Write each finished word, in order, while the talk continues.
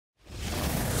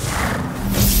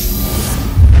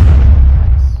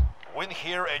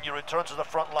here and you return to the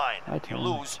front line. If you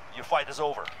lose, your fight is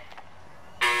over.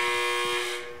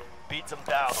 Beat them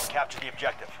down or capture the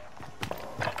objective.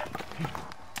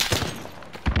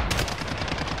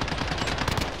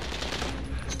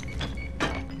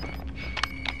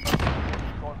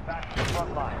 Going back to the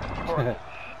front line.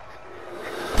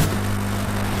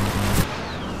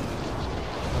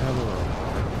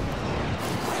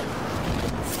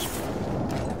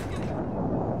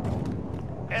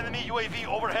 Enemy UAV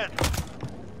overhead.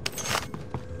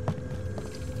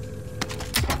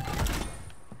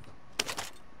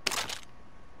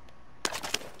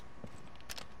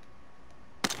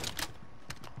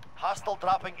 Hostile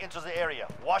dropping into the area.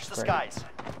 Watch the skies.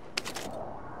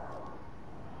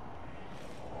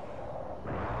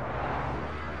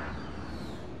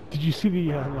 Did you see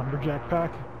the lumberjack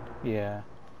pack? Yeah.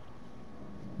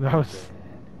 That was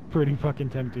pretty fucking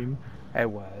tempting. It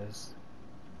was.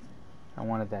 I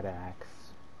wanted that axe.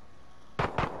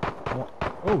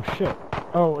 Oh shit.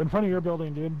 Oh, in front of your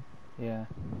building, dude. Yeah.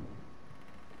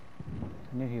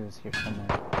 I knew he was here somewhere.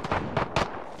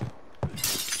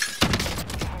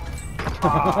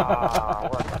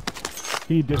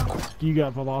 He did. You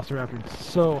got Velociraptor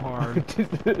so hard.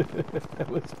 That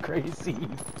was crazy.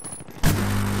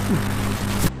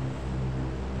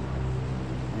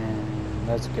 And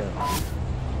let's go.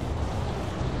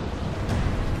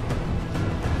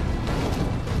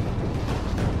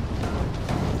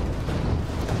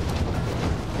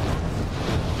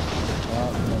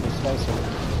 Well, no, this guy's here.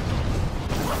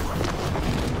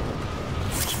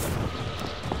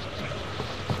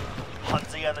 Hunt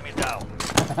the enemy down.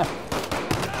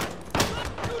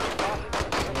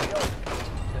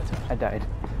 I died.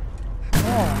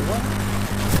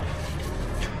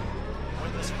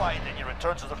 Win this fight and you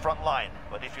return to the front line.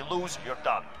 But if you lose, you're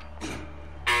done.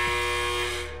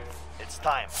 It's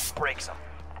time. Break some.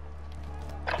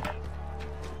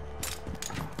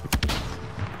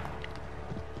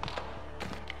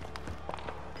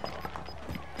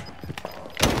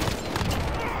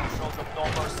 Show them no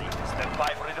mercy. Stand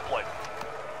by for redeployment.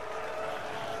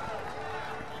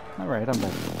 Alright, I'm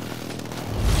back.